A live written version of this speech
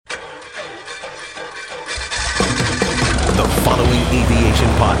following aviation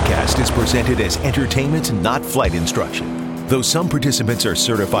podcast is presented as entertainment, not flight instruction. Though some participants are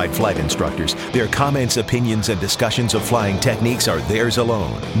certified flight instructors, their comments, opinions, and discussions of flying techniques are theirs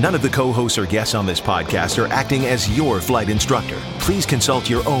alone. None of the co-hosts or guests on this podcast are acting as your flight instructor. Please consult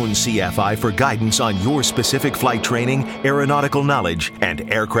your own CFI for guidance on your specific flight training, aeronautical knowledge,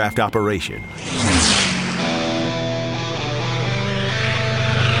 and aircraft operation.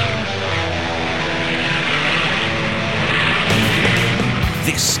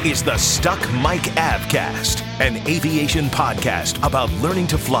 This is the Stuck Mike Avcast, an aviation podcast about learning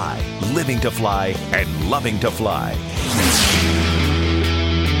to fly, living to fly, and loving to fly.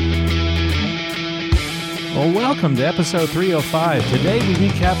 Well, welcome to episode 305. Today we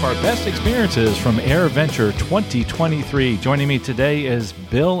recap our best experiences from Airventure 2023. Joining me today is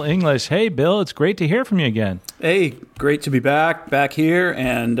Bill English. Hey, Bill, it's great to hear from you again. Hey, great to be back here,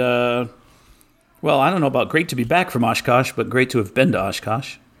 and well, I don't know about great to be back from Oshkosh, but great to have been to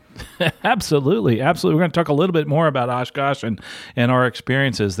Oshkosh. Absolutely. We're going to talk a little bit more about Oshkosh and our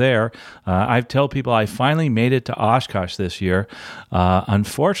experiences there. I tell people I finally made it to Oshkosh this year.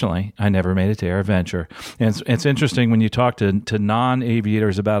 Unfortunately, I never made it to Airventure. And it's interesting when you talk to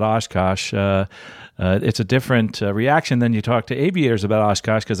non-aviators about Oshkosh. It's a different reaction than you talk to aviators about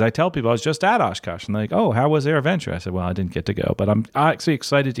Oshkosh, because I tell people I was just at Oshkosh and they're like, oh, how was Airventure? I said, well, I didn't get to go, but I'm actually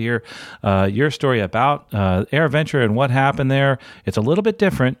excited to hear your story about Airventure and what happened there. It's a little bit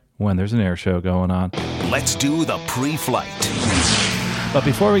different when there's an air show going on. Let's do the pre-flight. But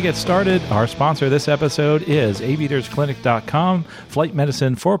before we get started, our sponsor this episode is aviatorsclinic.com, flight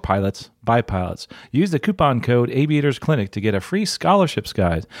medicine for pilots by pilots. Use the coupon code AviatorsClinic to get a free scholarships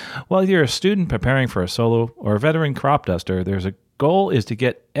guide. Whether you're a student preparing for a solo or a veteran crop duster, there's a goal is to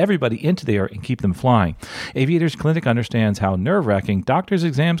get everybody into the air and keep them flying. Aviators Clinic understands how nerve-wracking doctors'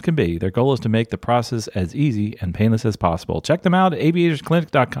 exams can be. Their goal is to make the process as easy and painless as possible. Check them out at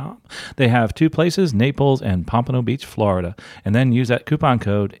aviatorsclinic.com. They have two places, Naples and Pompano Beach, Florida. And then use that coupon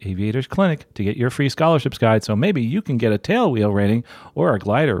code AviatorsClinic to get your free scholarships guide, so maybe you can get a tailwheel rating or a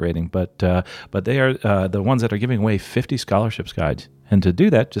glider rating. But they are the ones that are giving away 50 scholarships guides. And to do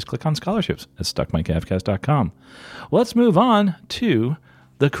that, just click on scholarships at stuckmikeavcast.com. Well, let's move on to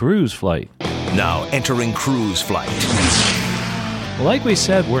the cruise flight. Now entering cruise flight. Like we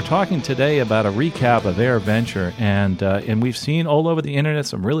said, we're talking today about a recap of Airventure, and we've seen all over the internet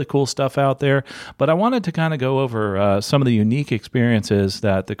some really cool stuff out there, but I wanted to kind of go over some of the unique experiences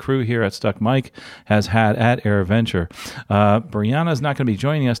that the crew here at Stuck Mike has had at Airventure. Brianna is not going to be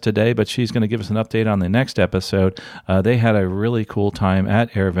joining us today, but she's going to give us an update on the next episode. They had a really cool time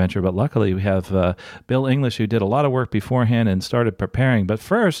at Airventure, but luckily we have Bill English, who did a lot of work beforehand and started preparing. But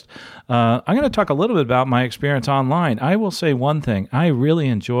first, I'm going to talk a little bit about my experience online. I will say one thing. I really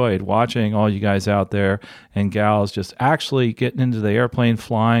enjoyed watching all you guys out there and gals just actually getting into the airplane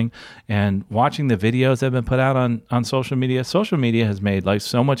flying and watching the videos that have been put out on social media. Social media has made life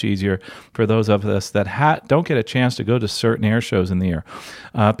so much easier for those of us that don't get a chance to go to certain air shows in the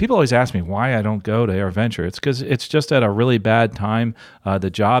air. People always ask me why I don't go to Airventure. It's because it's just at a really bad time. The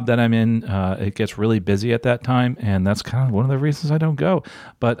job that I'm in, it gets really busy at that time, and that's kind of one of the reasons I don't go.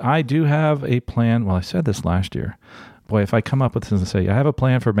 But I do have a plan. Well, I said this last year. Boy, if I come up with this and say, I have a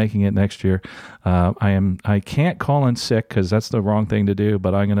plan for making it next year, I can't call in sick because that's the wrong thing to do,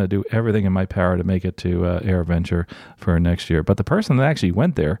 but I'm going to do everything in my power to make it to Airventure for next year. But the person that actually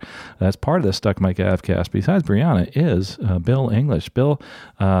went there, that's part of the Stuck Mike Avcast, besides Brianna, is Bill English. Bill,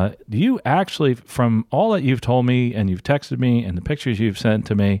 do you actually, from all that you've told me and you've texted me and the pictures you've sent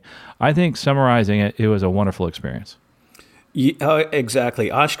to me, I think summarizing it, it was a wonderful experience. Yeah, exactly.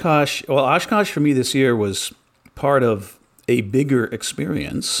 Oshkosh for me this year was part of a bigger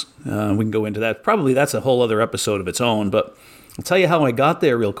experience. We can go into that. Probably that's a whole other episode of its own, but I'll tell you how I got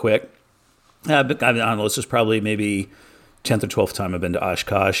there real quick. I don't know, this is probably maybe 10th or 12th time I've been to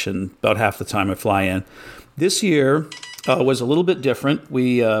Oshkosh, and about half the time I fly in. This year was a little bit different.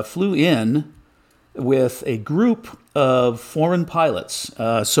 We flew in with a group of foreign pilots.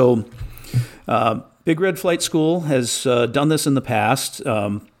 Big Red Flight School has done this in the past,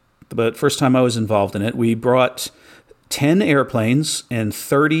 but first time I was involved in it. We brought 10 airplanes and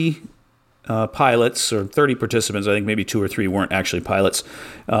 30 pilots, or 30 participants. I think maybe 2 or 3 weren't actually pilots.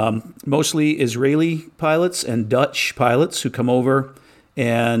 Mostly Israeli pilots and Dutch pilots who come over,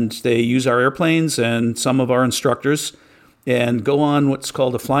 and they use our airplanes and some of our instructors and go on what's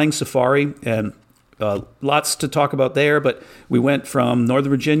called a flying safari. And lots to talk about there, but we went from Northern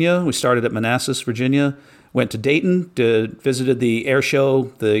Virginia. We started at Manassas, Virginia, went to Dayton, visited the air show,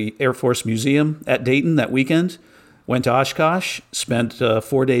 the Air Force Museum at Dayton that weekend, went to Oshkosh, spent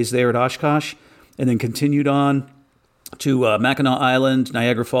 4 days there at Oshkosh, and then continued on to Mackinac Island,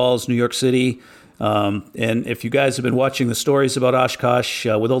 Niagara Falls, New York City. And if you guys have been watching the stories about Oshkosh,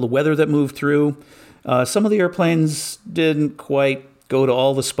 with all the weather that moved through, some of the airplanes didn't quite go to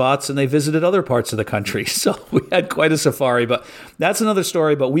all the spots, and they visited other parts of the country. So we had quite a safari, but that's another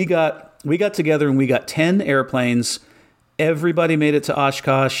story. But we got together and we got 10 airplanes. Everybody made it to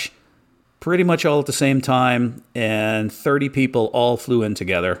Oshkosh pretty much all at the same time, and 30 people all flew in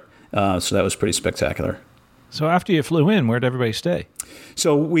together. So that was pretty spectacular. So after you flew in, where'd everybody stay?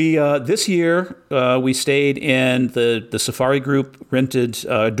 So we this year we stayed in the safari group rented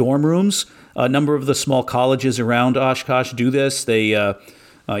dorm rooms. A number of the small colleges around Oshkosh do this. They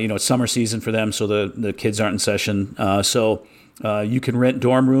it's summer season for them, so the kids aren't in session. So you can rent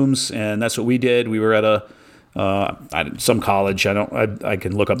dorm rooms, and that's what we did. We were at some college. I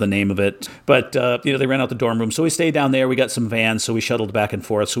can look up the name of it, but they rent out the dorm room. So we stayed down there. We got some vans, so we shuttled back and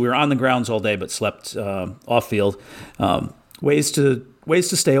forth. So we were on the grounds all day, but slept off field. Ways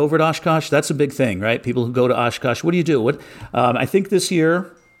to stay over at Oshkosh. That's a big thing, right? People who go to Oshkosh. What do you do? I think this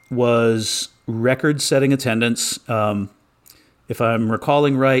year was record-setting attendance. If I'm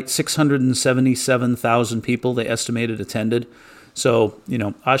recalling right, 677,000 people they estimated attended. So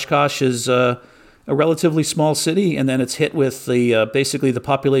Oshkosh is a relatively small city, and then it's hit with the basically the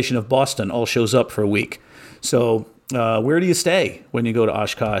population of Boston all shows up for a week. So where do you stay when you go to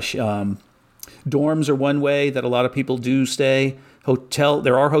Oshkosh? Dorms are one way that a lot of people do stay.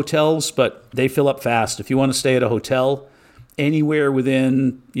 There are hotels, but they fill up fast. If you want to stay at a hotel anywhere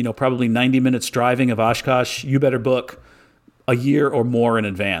within probably 90 minutes driving of Oshkosh, you better book a year or more in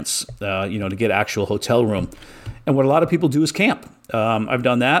advance, to get actual hotel room. And what a lot of people do is camp. I've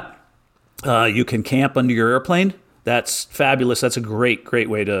done that. You can camp under your airplane. That's fabulous. That's a great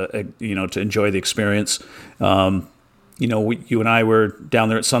way to to enjoy the experience. You and I were down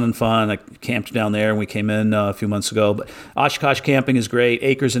there at Sun and Fun. I camped down there, and we came in a few months ago. But Oshkosh camping is great.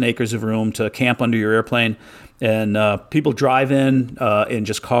 Acres and acres of room to camp under your airplane, and people drive in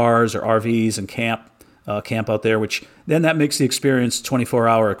just cars or RVs and camp out there. Which then that makes the experience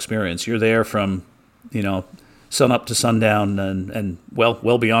 24-hour experience. You're there from sun up to sundown, and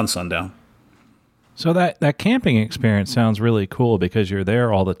well beyond sundown. So that camping experience sounds really cool because you're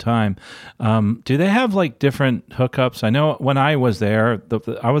there all the time. Do they have like different hookups? I know when I was there,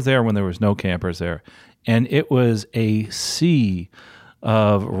 I was there when there was no campers there, and it was a sea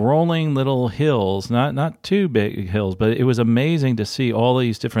of rolling little hills, not too big hills, but it was amazing to see all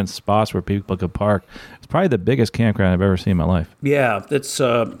these different spots where people could park. It's probably the biggest campground I've ever seen in my life. Yeah, it's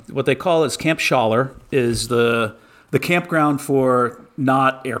what they call is Camp Schaller is the campground for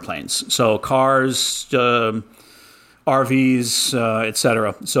not airplanes, so cars, RVs,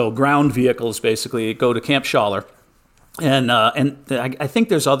 etc. So ground vehicles basically go to Camp Schaller, and I think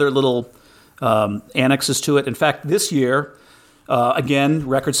there's other little annexes to it. In fact, this year, again,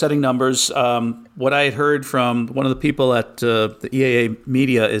 record-setting numbers. What I had heard from one of the people at the EAA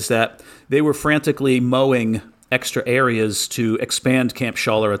Media is that they were frantically mowing extra areas to expand Camp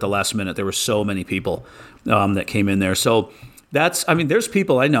Schaller at the last minute. There were so many people that came in there. So there's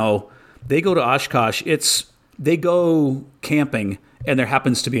people I know, they go to Oshkosh, they go camping, and there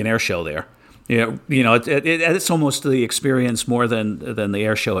happens to be an air show there. It's almost the experience more than the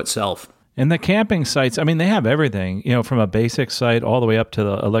air show itself. And the camping sites, they have everything, from a basic site all the way up to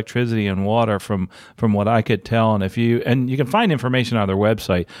the electricity and water from what I could tell. And you can find information on their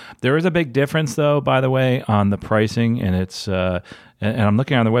website. There is a big difference, though, by the way, on the pricing. And it's and I'm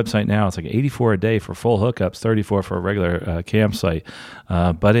looking on the website now. It's like $84 a day for full hookups, $34 for a regular campsite.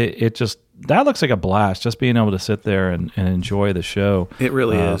 But that looks like a blast, just being able to sit there and enjoy the show. It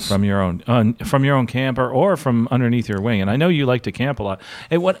really is from your own camper or from underneath your wing. And I know you like to camp a lot.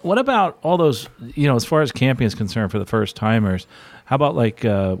 Hey, what about all those? As far as camping is concerned, for the first timers, how about like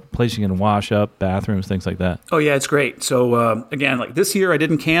places you can wash up, bathrooms, things like that? Oh yeah, it's great. So again, like this year, I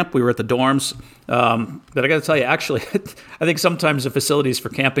didn't camp. We were at the dorms, but I got to tell you, actually, I think sometimes the facilities for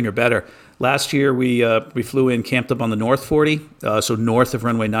camping are better. Last year, we flew in, camped up on the North 40, so north of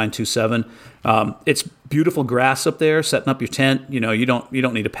runway 927. It's beautiful grass up there. Setting up your tent, you don't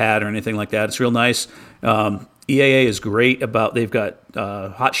need a pad or anything like that. It's real nice. EAA is great they've got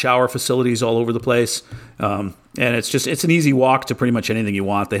hot shower facilities all over the place. And it's an easy walk to pretty much anything you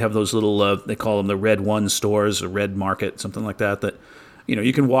want. They have those little, they call them the Red One stores or Red Market, something like that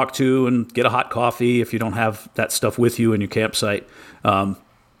you can walk to and get a hot coffee if you don't have that stuff with you in your campsite.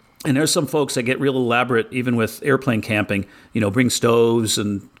 And there's some folks that get real elaborate, even with airplane camping, bring stoves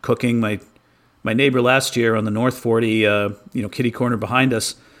and cooking. My neighbor last year on the North 40, kitty corner behind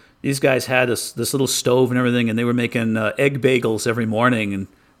us, these guys had this little stove and everything, and they were making egg bagels every morning, and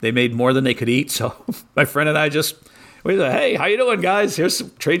they made more than they could eat. So my friend and I We said, hey, how you doing, guys?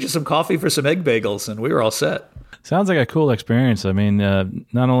 Trade you some coffee for some egg bagels, and we were all set. Sounds like a cool experience. I mean,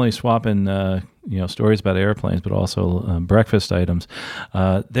 not only swapping stories about airplanes, but also breakfast items.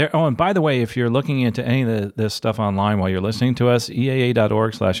 There. Oh, and by the way, if you're looking into any of this stuff online while you're listening to us,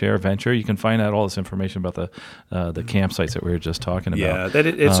 eaa.org/airventure, you can find out all this information about the campsites that we were just talking about. Yeah,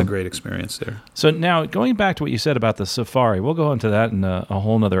 it's a great experience there. So now, going back to what you said about the safari, we'll go into that in a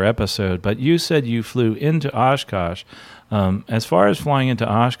whole nother episode. But you said you flew into Oshkosh. As far as flying into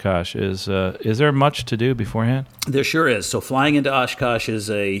Oshkosh, is there much to do beforehand? There sure is. So flying into Oshkosh is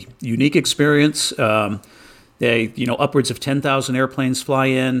a unique experience. Upwards of 10,000 airplanes fly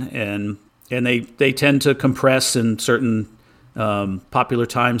in, and they tend to compress in certain popular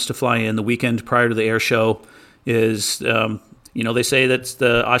times to fly in. The weekend prior to the air show is, they say that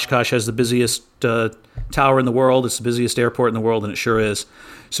the Oshkosh has the busiest tower in the world. It's the busiest airport in the world, and it sure is.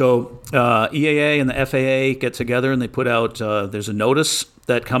 So EAA and the FAA get together and they put out, there's a notice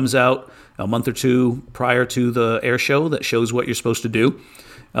that comes out a month or two prior to the air show that shows what you're supposed to do.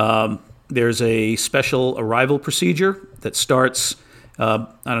 There's a special arrival procedure that starts,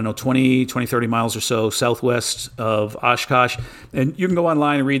 20, 30 miles or so southwest of Oshkosh. And you can go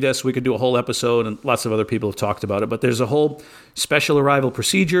online and read this. We could do a whole episode, and lots of other people have talked about it. But there's a whole special arrival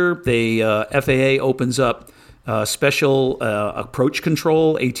procedure. The FAA opens up special approach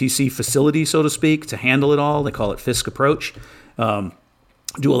control, ATC facility, so to speak, to handle it all. They call it FISC approach.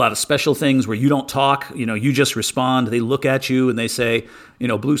 Do a lot of special things where you don't talk, you just respond. They look at you and they say,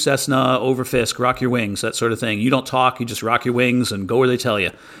 Blue Cessna, over FISC, rock your wings, that sort of thing. You don't talk, you just rock your wings and go where they tell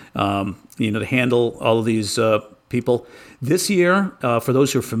you, to handle all of these people. This year, for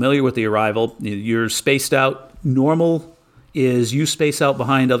those who are familiar with the arrival, you're spaced out. Normal is you space out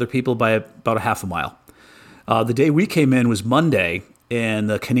behind other people by about a half a mile. The day we came in was Monday, and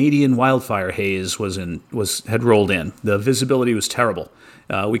the Canadian wildfire haze had rolled in. The visibility was terrible.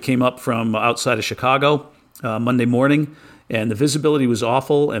 We came up from outside of Chicago Monday morning, and the visibility was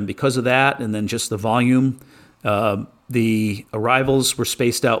awful. And because of that, and then just the volume, the arrivals were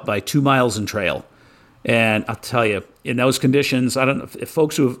spaced out by 2 miles in trail. And I'll tell you, in those conditions, I don't know if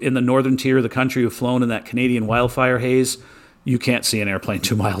folks who have in the northern tier of the country who've flown in that Canadian wildfire haze, you can't see an airplane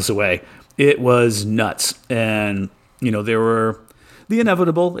 2 miles away. It was nuts. And, there were the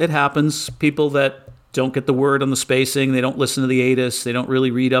inevitable. It happens. People that don't get the word on the spacing, they don't listen to the ATIS, they don't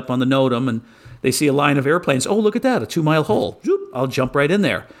really read up on the NOTAM, and they see a line of airplanes. Oh, look at that, a 2 mile hole. Zoop, I'll jump right in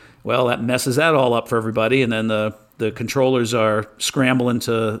there. Well, that messes that all up for everybody, and then the controllers are scrambling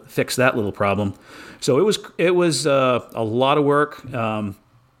to fix that little problem. So it was a lot of work.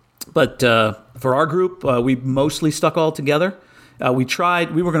 But for our group, we mostly stuck all together. We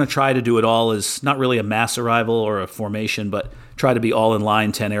were going to try to do it all as not really a mass arrival or a formation, but try to be all in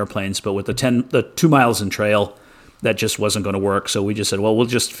line, 10 airplanes. But with the 2 miles in trail, that just wasn't going to work. So we just said, well, we'll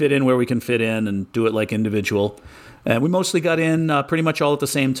just fit in where we can fit in and do it like individual. And we mostly got in pretty much all at the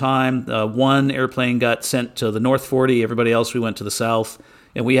same time. One airplane got sent to the North 40. Everybody else, we went to the South.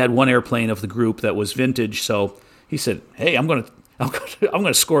 And we had one airplane of the group that was vintage. So he said, hey, I'm going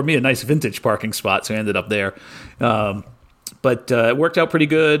to score me a nice vintage parking spot. So I ended up there. But it worked out pretty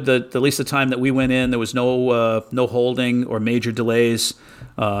good. At least the time that we went in, there was no holding or major delays.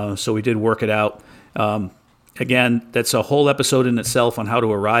 So we did work it out. Again, that's a whole episode in itself on how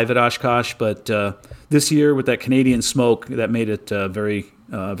to arrive at Oshkosh. But this year, with that Canadian smoke, that made it very,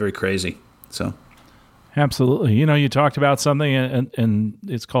 very crazy. So. Absolutely. You talked about something, and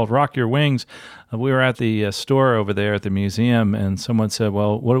it's called Rock Your Wings. We were at the store over there at the museum, and someone said,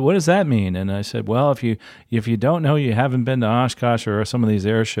 well, what does that mean? And I said, well, if you don't know, you haven't been to Oshkosh or some of these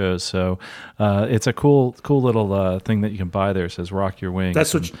air shows. So it's a cool little thing that you can buy there. It says Rock Your Wings.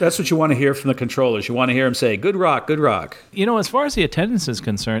 That's what you want to hear from the controllers. You want to hear them say, good rock, good rock. As far as the attendance is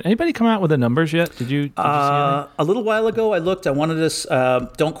concerned, anybody come out with the numbers yet? Did you see a little while ago, I looked. I wanted to,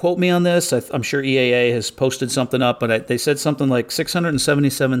 don't quote me on this. I'm sure EAA has posted something up, but they said something like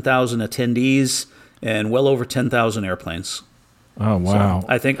 677,000 attendees and well over 10,000 airplanes. Oh, wow. So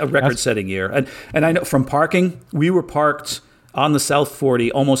I think a record-setting year. And I know from parking, we were parked on the South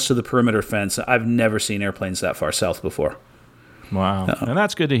 40 almost to the perimeter fence. I've never seen airplanes that far south before. Wow. And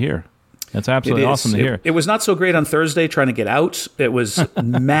that's good to hear. That's absolutely awesome to hear. It was not so great on Thursday trying to get out. It was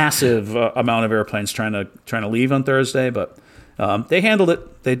massive amount of airplanes trying to leave on Thursday, but they handled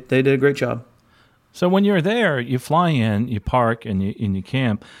it. They did a great job. So when you're there, you fly in, you park, and you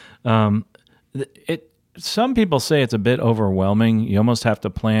camp. Some people say it's a bit overwhelming. You almost have to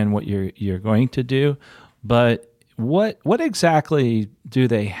plan what you're going to do. But what exactly do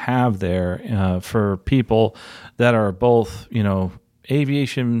they have there for people that are both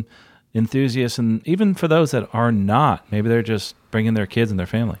aviation enthusiasts, and even for those that are not. Maybe they're just bringing their kids and their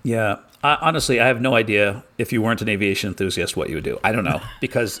family. Yeah. Honestly, I have no idea if you weren't an aviation enthusiast what you would do. I don't know,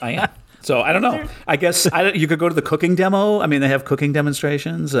 because I am. So I don't know. I guess you could go to the cooking demo. I mean, they have cooking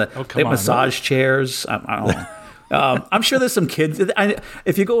demonstrations. They have massage chairs. I don't know. I'm sure there's some kids.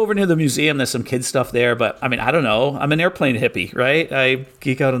 If you go over near the museum, there's some kid stuff there. But I mean, I don't know. I'm an airplane hippie, right? I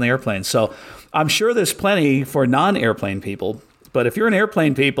geek out on the airplane. So I'm sure there's plenty for non-airplane people. But if you're an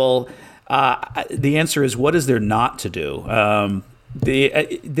airplane people, the answer is, what is there not to do?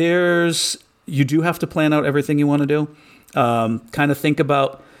 You do have to plan out everything you want to do. Kind of think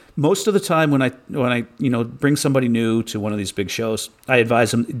about. Most of the time when I bring somebody new to one of these big shows, I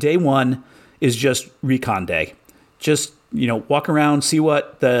advise them day one is just recon day. Just walk around, see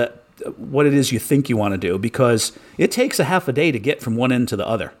what it is you think you want to do, because it takes a half a day to get from one end to the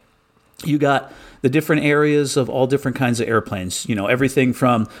other. You got the different areas of all different kinds of airplanes, everything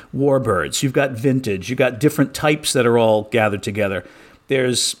from warbirds, you've got vintage, you've got different types that are all gathered together.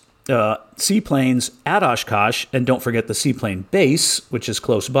 There's seaplanes at Oshkosh, and don't forget the seaplane base, which is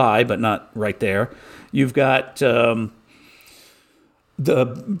close by, but not right there. You've got the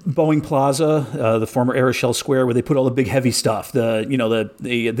Boeing Plaza, the former Aeroshell Square, where they put all the big heavy stuff.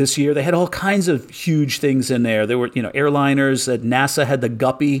 This year they had all kinds of huge things in there. There were airliners. NASA had the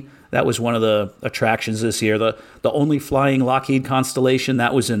Guppy. That was one of the attractions this year. The only flying Lockheed Constellation,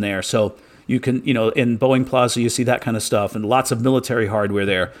 that was in there. So you can, in Boeing Plaza, you see that kind of stuff, and lots of military hardware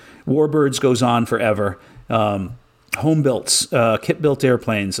there. Warbirds goes on forever. Home built, kit built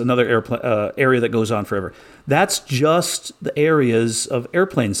airplanes, another area that goes on forever. That's just the areas of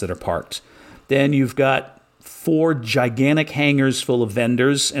airplanes that are parked. Then you've got 4 gigantic hangars full of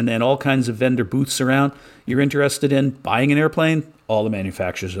vendors, and then all kinds of vendor booths around. You're interested in buying an airplane? All the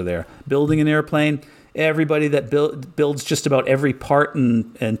manufacturers are there. Building an airplane? Everybody that builds just about every part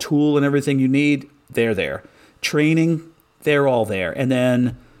and tool and everything you need, they're there. Training, they're all there. And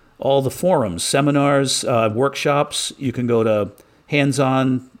then all the forums, seminars, workshops. You can go to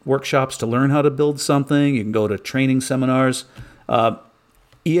hands-on workshops to learn how to build something. You can go to training seminars.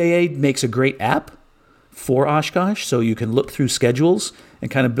 EAA makes a great app for Oshkosh, so you can look through schedules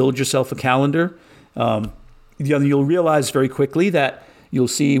and kind of build yourself a calendar. You'll realize very quickly that you'll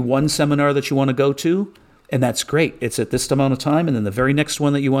see one seminar that you want to go to, and that's great. It's at this amount of time, and then the very next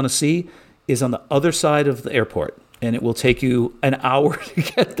one that you want to see is on the other side of the airport, and it will take you an hour to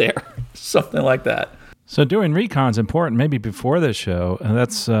get there, something like that. So doing recon's important maybe before this show, and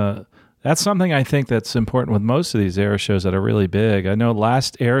that's something I think that's important with most of these air shows that are really big. I know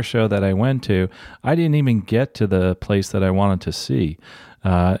last air show that I went to, I didn't even get to the place that I wanted to see.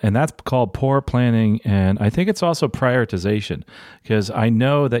 And that's called poor planning, and I think it's also prioritization, because I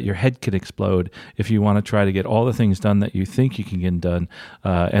know that your head could explode if you want to try to get all the things done that you think you can get done.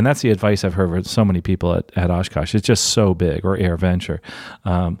 And that's the advice I've heard from so many people at Oshkosh. It's just so big, or Airventure.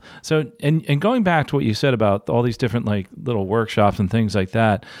 So going back to what you said about all these different like little workshops and things like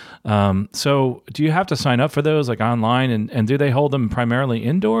that. So do you have to sign up for those like online, and do they hold them primarily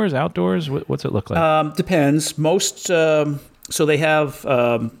indoors, outdoors? What's it look like? Depends. Most... So they have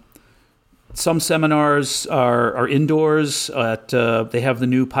some seminars are indoors. They have the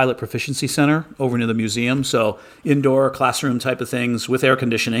new Pilot Proficiency Center over near the museum. So indoor classroom type of things with air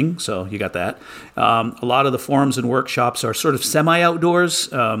conditioning. So you got that. A lot of the forums and workshops are sort of semi-outdoors,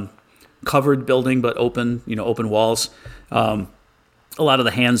 covered building but open, open walls. A lot of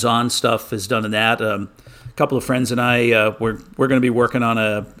the hands-on stuff is done in that. A couple of friends and I we're going to be working on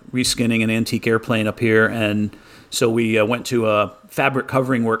reskinning an antique airplane up here, and so we went to a fabric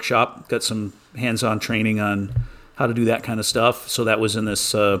covering workshop, got some hands-on training on how to do that kind of stuff. So that was in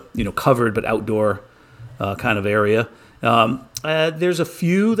this, covered but outdoor kind of area. There's a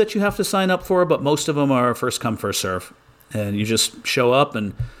few that you have to sign up for, but most of them are first come, first serve. And you just show up,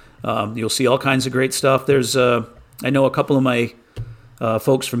 and you'll see all kinds of great stuff. There's, I know a couple of my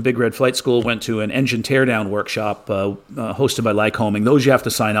folks from Big Red Flight School went to an engine teardown workshop hosted by Lycoming. Those you have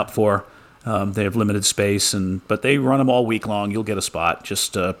to sign up for. They have limited space, but they run them all week long. You'll get a spot.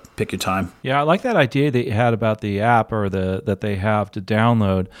 Just pick your time. Yeah, I like that idea that you had about the app or that they have to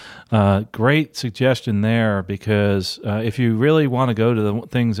download. Great suggestion there, because if you really want to go to the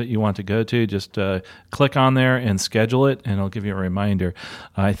things that you want to go to, just click on there and schedule it, and it'll give you a reminder.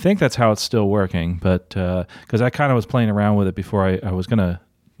 I think that's how it's still working, but because I kind of was playing around with it before I was going to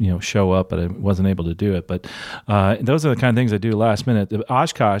show up, but I wasn't able to do it. But those are the kind of things I do last minute. The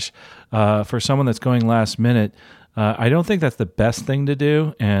Oshkosh, for someone that's going last minute, I don't think that's the best thing to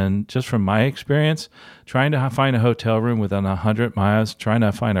do. And just from my experience, trying to find a hotel room within 100 miles, trying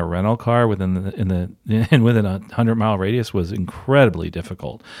to find a rental car within within a 100-mile radius was incredibly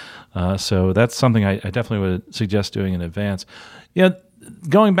difficult. So that's something I definitely would suggest doing in advance. Yeah,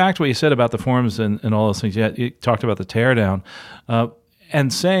 going back to what you said about the forums and all those things, you talked about the teardown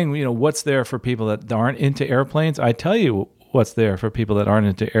and saying, what's there for people that aren't into airplanes. I tell you what's there for people that aren't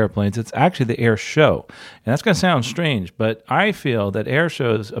into airplanes. It's actually the air show. And that's going to sound strange, but I feel that air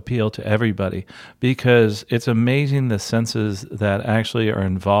shows appeal to everybody because it's amazing the senses that actually are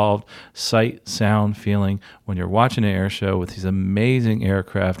involved, sight, sound, feeling, when you're watching an air show with these amazing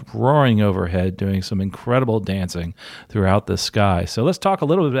aircraft roaring overhead, doing some incredible dancing throughout the sky. So let's talk a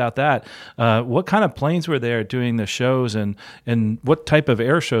little bit about that. What kind of planes were there doing the shows, and what type of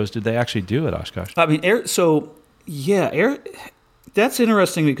air shows did they actually do at Oshkosh? That's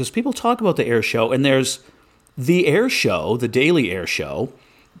interesting because people talk about the air show, and there's the air show, the daily air show,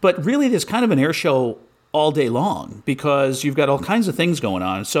 but really there's kind of an air show all day long because you've got all kinds of things going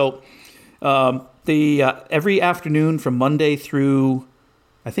on. So every afternoon from Monday through,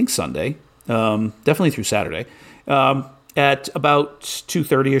 I think Sunday, definitely through Saturday, at about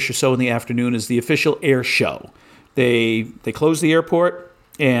 2:30ish or so in the afternoon is the official air show. They close the airport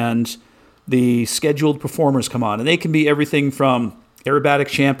and the scheduled performers come on, and they can be everything from aerobatic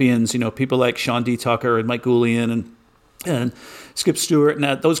champions, people like Sean D. Tucker and Mike Goulian and Skip Stewart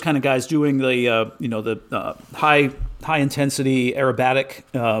and those kind of guys doing the high intensity aerobatic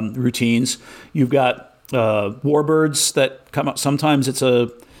routines. You've got warbirds that come up. Sometimes it's a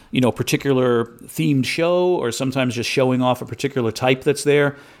particular themed show, or sometimes just showing off a particular type that's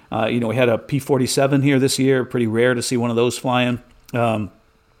there. We had a P-47 here this year. Pretty rare to see one of those flying.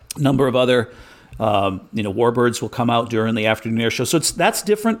 Number of other, warbirds will come out during the afternoon air show. So that's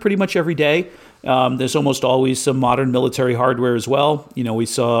different pretty much every day. There's almost always some modern military hardware as well. We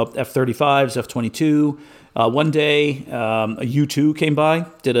saw F-35s, F-22. One day, a U-2 came by,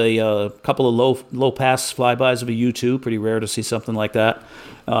 did a couple of low pass flybys of a U-2. Pretty rare to see something like that.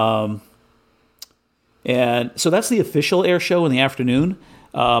 And so that's the official air show in the afternoon.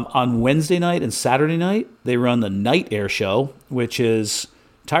 On Wednesday night and Saturday night, they run the night air show, which is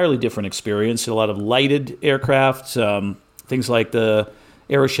entirely different experience. A lot of lighted aircraft, things like the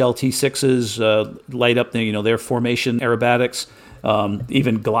Aeroshell T6s light up their formation aerobatics,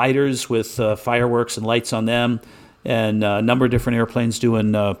 even gliders with fireworks and lights on them, and a number of different airplanes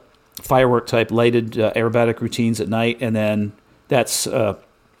doing firework type lighted aerobatic routines at night, and then that's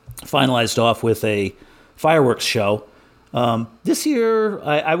finalized off with a fireworks show. This year,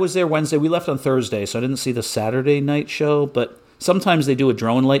 I was there Wednesday. We left on Thursday, so I didn't see the Saturday night show, but sometimes they do a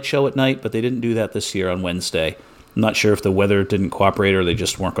drone light show at night, but they didn't do that this year on Wednesday. I'm not sure if the weather didn't cooperate or they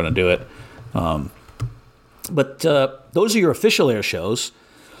just weren't going to do it. But those are your official air shows.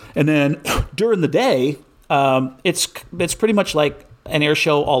 And then during the day, it's pretty much like an air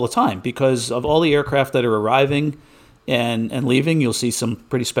show all the time because of all the aircraft that are arriving and leaving. You'll see some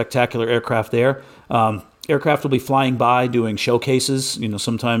pretty spectacular aircraft there. Aircraft will be flying by doing showcases.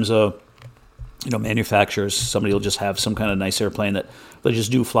 Sometimes manufacturers, somebody will just have some kind of nice airplane that they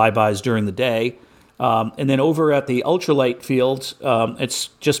just do flybys during the day. And then over at the ultralight field, it's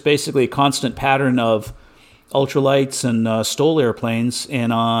just basically a constant pattern of ultralights and STOL airplanes.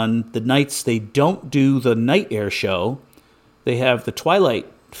 And on the nights they don't do the night air show, they have the Twilight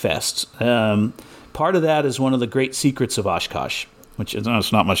Fest. Part of that is one of the great secrets of Oshkosh, which is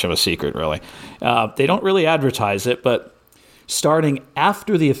it's not much of a secret, really. They don't really advertise it, but starting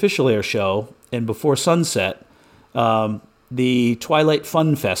after the official air show and before sunset, the Twilight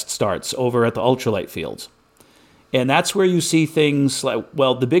Fun Fest starts over at the ultralight fields. And that's where you see things like,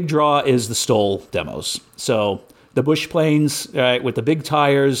 the big draw is the STOL demos. So the bush planes with the big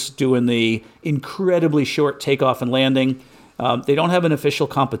tires doing the incredibly short takeoff and landing. They don't have an official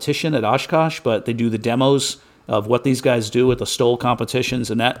competition at Oshkosh, but they do the demos of what these guys do at the STOL competitions.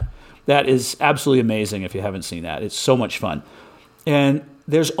 And that is absolutely amazing if you haven't seen that. It's so much fun. And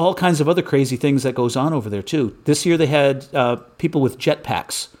there's all kinds of other crazy things that goes on over there, too. This year they had people with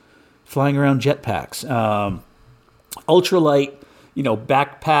jetpacks, flying around jetpacks. Ultralight,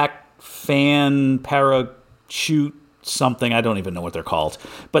 backpack, fan, parachute, something. I don't even know what they're called.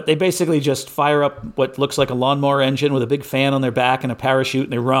 But they basically just fire up what looks like a lawnmower engine with a big fan on their back and a parachute,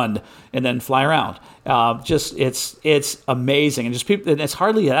 and they run and then fly around. It's amazing. And it's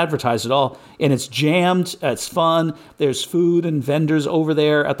hardly advertised at all. And it's jammed. It's fun. There's food and vendors over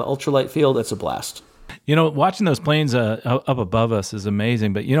there at the ultralight field. It's a blast. Watching those planes up above us is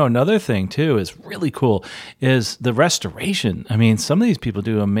amazing. But, another thing, too, is really cool is the restoration. I mean, some of these people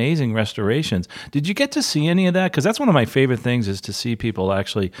do amazing restorations. Did you get to see any of that? Because that's one of my favorite things is to see people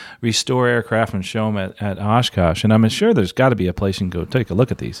actually restore aircraft and show them at Oshkosh. And I'm sure there's got to be a place you can go take a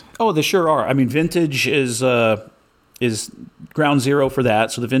look at these. Oh, there sure are. I mean, Vintage is ground zero for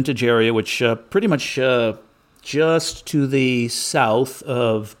that. So the Vintage area, which pretty much just to the south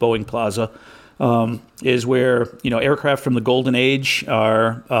of Boeing Plaza, is where aircraft from the Golden Age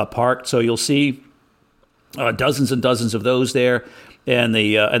are parked. So you'll see dozens and dozens of those there, and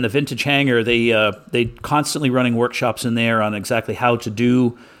the Vintage hangar. They constantly running workshops in there on exactly how to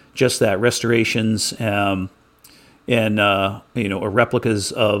do just that, restorations and or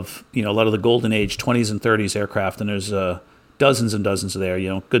replicas of a lot of the Golden Age 20s and 30s aircraft. And there's dozens and dozens of there.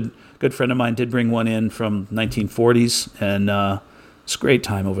 Good friend of mine did bring one in from 1940s, and it's a great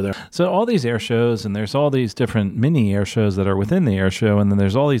time over there. So all these air shows, and there's all these different mini air shows that are within the air show, and then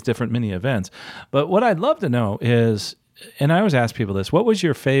there's all these different mini events. But what I'd love to know is, and I always ask people this, what was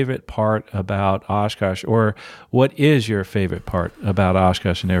your favorite part about Oshkosh, or what is your favorite part about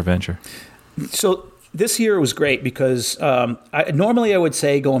Oshkosh and AirVenture? So this year was great because normally I would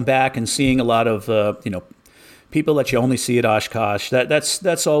say going back and seeing a lot of people that you only see at Oshkosh.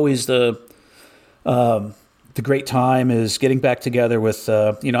 That's always the great time, is getting back together with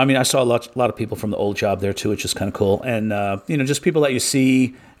I saw a lot of people from the old job there too, which is kind of cool, and just people that you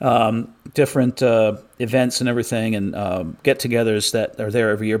see, different events and everything, and get-togethers that are there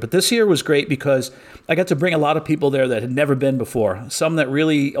every year. But this year was great because I got to bring a lot of people there that had never been before, some that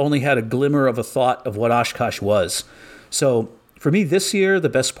really only had a glimmer of a thought of what Oshkosh was. So for me this year, the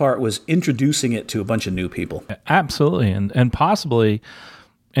best part was introducing it to a bunch of new people. Absolutely, and possibly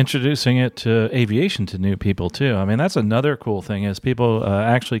introducing it to aviation to new people too. I mean, that's another cool thing is people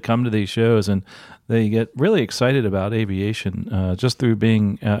actually come to these shows and they get really excited about aviation just through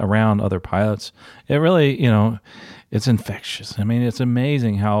being around other pilots. It really, it's infectious. I mean, it's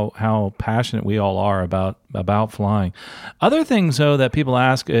amazing how passionate we all are about flying. Other things though that people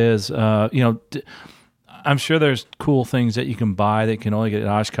ask is, I'm sure there's cool things that you can buy that you can only get at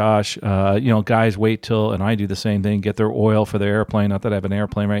Oshkosh. Guys wait till, and I do the same thing, get their oil for their airplane. Not that I have an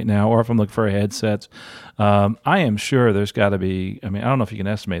airplane right now, or if I'm looking for headsets. I am sure there's got to be, I don't know if you can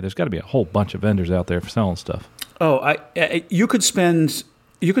estimate, there's got to be a whole bunch of vendors out there for selling stuff. Oh, you could spend,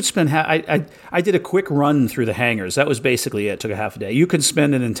 I did a quick run through the hangars. That was basically it. It took a half a day. You could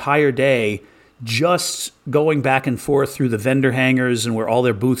spend an entire day just going back and forth through the vendor hangars and where all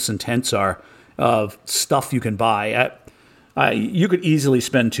their booths and tents are, of stuff you can buy. You could easily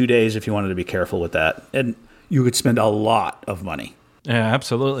spend 2 days if you wanted to be careful with that, and you could spend a lot of money. Yeah,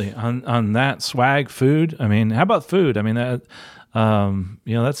 absolutely. On that swag, food. I mean, how about food? I mean, that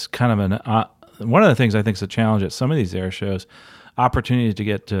that's kind of one of the things I think is a challenge at some of these air shows. Opportunity to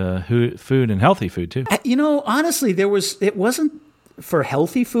get food and healthy food too. Honestly, it wasn't for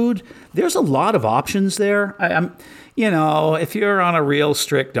healthy food. There's a lot of options there. If you're on a real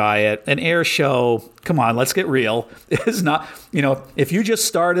strict diet, an air show, come on, let's get real. It's not, if you just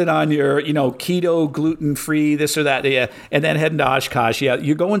started on your, keto, gluten-free, this or that, and then heading to Oshkosh,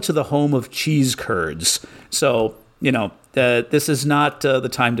 you're going to the home of cheese curds. So, this is not the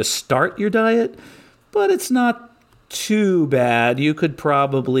time to start your diet, but it's not too bad. You could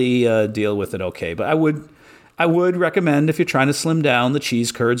probably deal with it okay. But I would recommend, if you're trying to slim down, the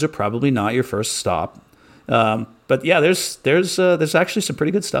cheese curds are probably not your first stop. But yeah, there's actually some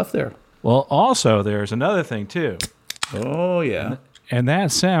pretty good stuff there. Well, also there's another thing too. Oh yeah, and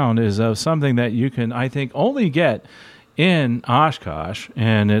that sound is of something that you can, I think, only get in Oshkosh,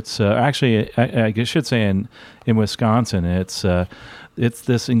 and it's actually I should say in Wisconsin. It's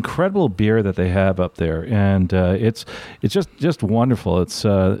this incredible beer that they have up there, and it's just wonderful. It's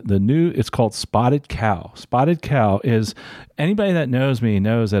it's called Spotted Cow. Spotted Cow is, anybody that knows me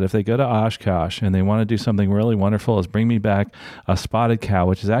knows that if they go to Oshkosh and they want to do something really wonderful, is bring me back a Spotted Cow,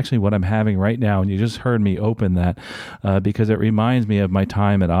 which is actually what I'm having right now. And you just heard me open that because it reminds me of my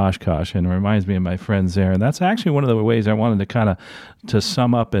time at Oshkosh and it reminds me of my friends there. And that's actually one of the ways I wanted to kind of to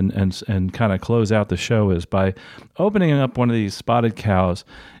sum up and kind of close out the show is by opening up one of these Spotted Cows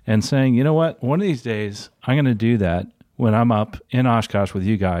and saying, you know what, one of these days I'm going to do that. When I'm up in Oshkosh with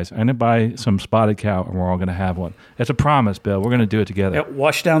you guys, I'm going to buy some Spotted Cow and we're all going to have one. It's a promise, Bill. We're going to do it together.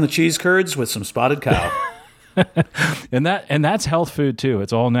 Wash down the cheese curds with some Spotted Cow. and that's health food too.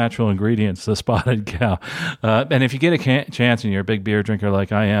 It's all natural ingredients. The Spotted Cow. And if you get a chance and you're a big beer drinker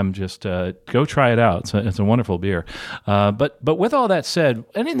like I am, just go try it out. It's a wonderful beer. But with all that said,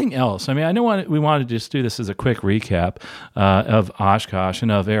 anything else? I mean, I know we wanted to just do this as a quick recap of Oshkosh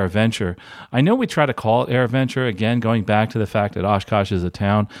and of Airventure. I know we try to call it Airventure again, going back to the fact that Oshkosh is a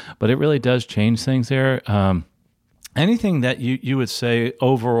town, but it really does change things there. Anything that you would say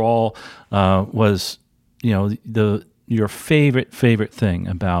overall was, your favorite thing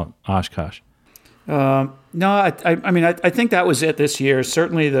about Oshkosh? No, I mean, I think that was it this year.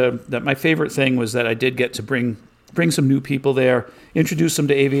 Certainly, that my favorite thing was that I did get to bring some new people there, introduce them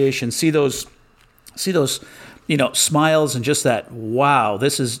to aviation, see those, smiles and just that, wow,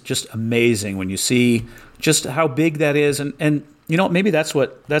 this is just amazing when you see just how big that is, and maybe that's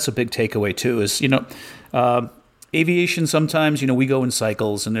a big takeaway too. Is aviation sometimes, we go in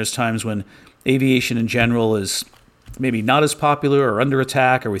cycles, and there's times when aviation in general is maybe not as popular or under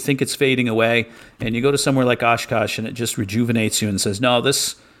attack, or we think it's fading away, and you go to somewhere like Oshkosh and it just rejuvenates you and says, no,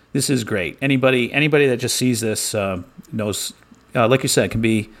 this is great. Anybody that just sees this knows, like you said, can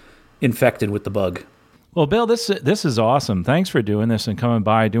be infected with the bug. Well, Bill, this is awesome. Thanks for doing this and coming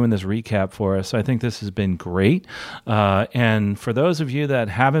by, doing this recap for us. I think this has been great. And for those of you that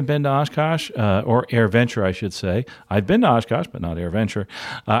haven't been to Oshkosh, or Airventure, I should say, I've been to Oshkosh, but not Airventure,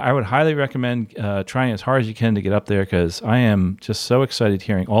 I would highly recommend trying as hard as you can to get up there, because I am just so excited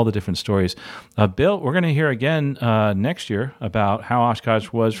hearing all the different stories. Bill, we're going to hear again next year about how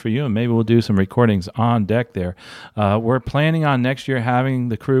Oshkosh was for you, and maybe we'll do some recordings on deck there. We're planning on next year having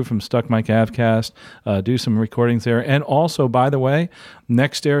the crew from Stuck Mike Avcast do some recordings there. And also, by the way,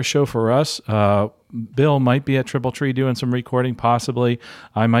 next air show for us, Bill might be at Triple Tree doing some recording, possibly.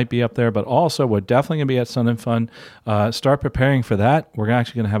 I might be up there, but also we're definitely going to be at Sun and Fun. Start preparing for that. We're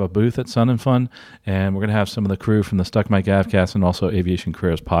actually going to have a booth at Sun and Fun, and we're going to have some of the crew from the Stuck Mike Avcast and also Aviation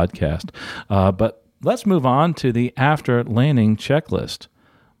Careers podcast. But let's move on to the after landing checklist.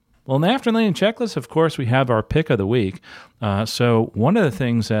 Well, in the after landing checklist, of course, we have our pick of the week. So one of the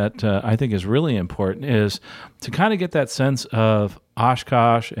things that I think is really important is to kind of get that sense of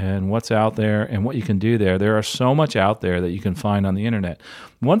Oshkosh and what's out there and what you can do there. There are so much out there that you can find on the internet.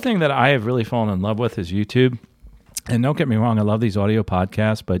 One thing that I have really fallen in love with is YouTube. And don't get me wrong, I love these audio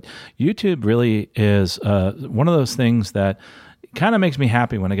podcasts, but YouTube really is one of those things that kind of makes me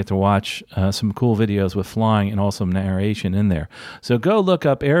happy when I get to watch some cool videos with flying and also narration in there. So go look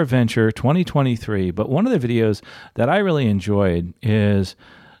up Airventure 2023. But one of the videos that I really enjoyed is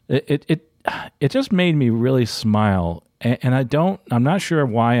it just made me really smile. And I'm not sure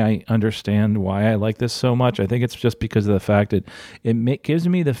why I understand why I like this so much. I think it's just because of the fact that it gives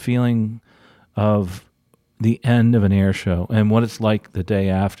me the feeling of the end of an air show and what it's like the day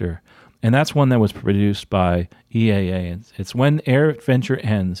after. And that's one that was produced by EAA. It's when Airventure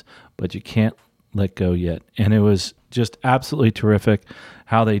ends, but you can't let go yet. And it was just absolutely terrific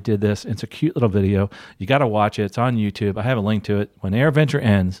how they did this. It's a cute little video. You got to watch it. It's on YouTube. I have a link to it. When Airventure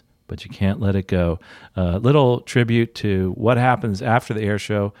ends, but you can't let it go. Little tribute to what happens after the air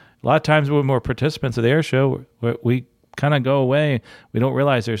show. A lot of times when we're participants of the air show, we kind of go away. We don't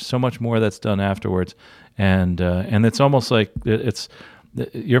realize there's so much more that's done afterwards. And it's almost like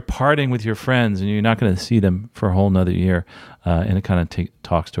you're parting with your friends and you're not going to see them for a whole nother year. And it kind of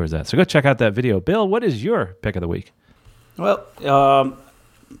talks towards that. So go check out that video. Bill, what is your pick of the week? Well,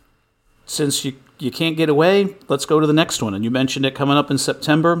 since you can't get away, let's go to the next one. And you mentioned it coming up in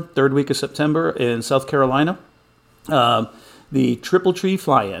September, third week of September in South Carolina. The Triple Tree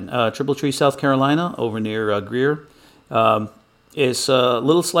Fly-In, Triple Tree, South Carolina, over near Greer. It's a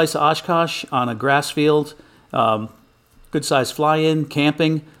little slice of Oshkosh on a grass field. Good size fly-in,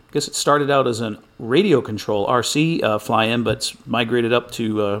 camping. I guess it started out as a radio control RC fly-in, but it's migrated up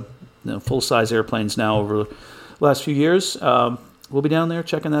to full-size airplanes now over the last few years. We'll be down there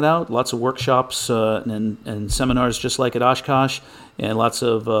checking that out. Lots of workshops and seminars just like at Oshkosh, and lots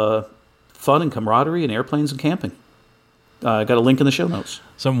of fun and camaraderie and airplanes and camping. I got a link in the show notes.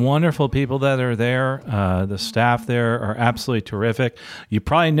 Some wonderful people that are there. The staff there are absolutely terrific. You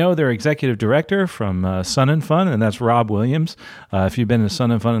probably know their executive director from Sun and Fun, and that's Rob Williams. If you've been to Sun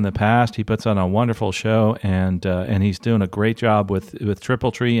and Fun in the past, he puts on a wonderful show, and he's doing a great job with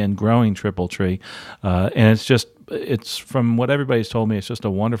Triple Tree and growing Triple Tree. And it's from what everybody's told me, it's just a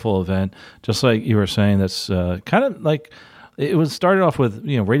wonderful event. Just like you were saying, that's kind of like. It was started off with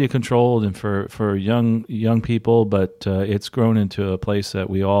radio controlled and for young people, but it's grown into a place that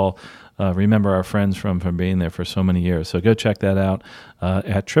we all remember our friends from being there for so many years. So go check that out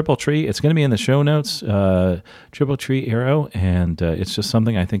at Triple Tree. It's going to be in the show notes, Triple Tree Aero, and it's just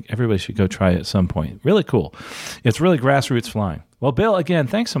something I think everybody should go try at some point. Really cool. It's really grassroots flying. Well, Bill, again,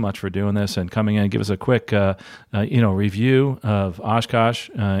 thanks so much for doing this and coming in and give us a quick, review of Oshkosh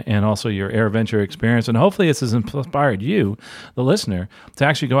and also your Airventure experience. And hopefully this has inspired you, the listener, to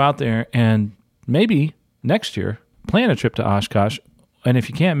actually go out there and maybe next year plan a trip to Oshkosh. And if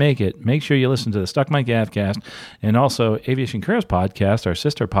you can't make it, make sure you listen to the Stuck Mike Avcast and also Aviation Careers Podcast, our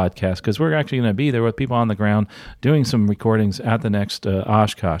sister podcast, because we're actually going to be there with people on the ground doing some recordings at the next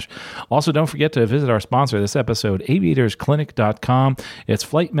Oshkosh. Also, don't forget to visit our sponsor this episode, aviatorsclinic.com. It's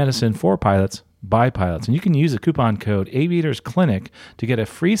flight medicine for pilots by pilots. And you can use the coupon code AviatorsClinic to get a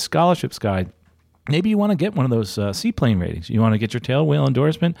free scholarships guide. Maybe you want to get one of those seaplane ratings. You want to get your tail wheel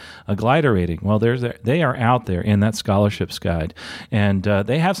endorsement, a glider rating. Well, they are out there in that scholarships guide. And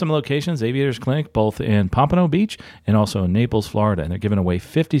they have some locations, Aviators Clinic, both in Pompano Beach and also in Naples, Florida. And they're giving away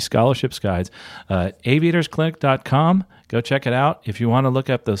 50 scholarships guides. Aviatorsclinic.com. Go check it out. If you want to look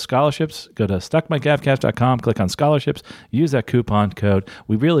up the scholarships, go to stuckmikeavcast.com, click on scholarships, use that coupon code.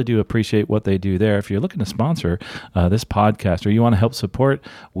 We really do appreciate what they do there. If you're looking to sponsor this podcast or you want to help support,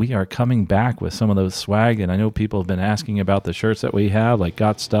 we are coming back with some of those swag. And I know people have been asking about the shirts that we have, like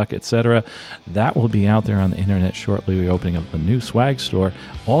Got Stuck, etc. That will be out there on the internet shortly. We're opening up a new swag store.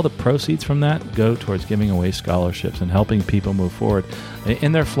 All the proceeds from that go towards giving away scholarships and helping people move forward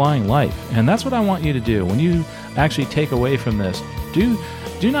in their flying life. And that's what I want you to do. When you actually take away from this, do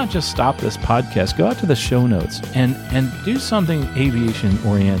not just stop this podcast. Go out to the show notes and do something aviation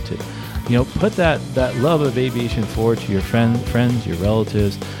oriented. Put that love of aviation forward to your friends, your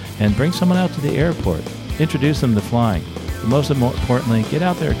relatives, and bring someone out to the airport. Introduce them to flying. But most importantly, get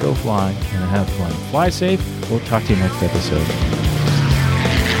out there, go fly, and have fun. Fly safe. We'll talk to you next episode.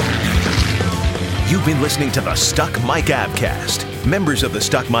 You've been listening to the Stuck Mike Avcast. Members of the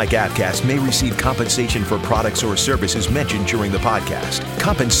Stuck Mike Avcast may receive compensation for products or services mentioned during the podcast.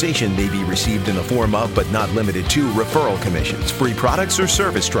 Compensation may be received in the form of, but not limited to, referral commissions, free products, or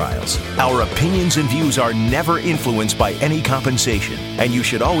service trials. Our opinions and views are never influenced by any compensation, and you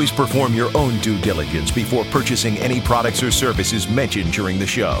should always perform your own due diligence before purchasing any products or services mentioned during the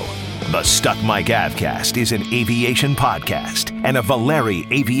show. The Stuck Mike Avcast is an aviation podcast and a Valeri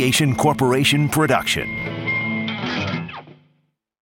Aviation Corporation production.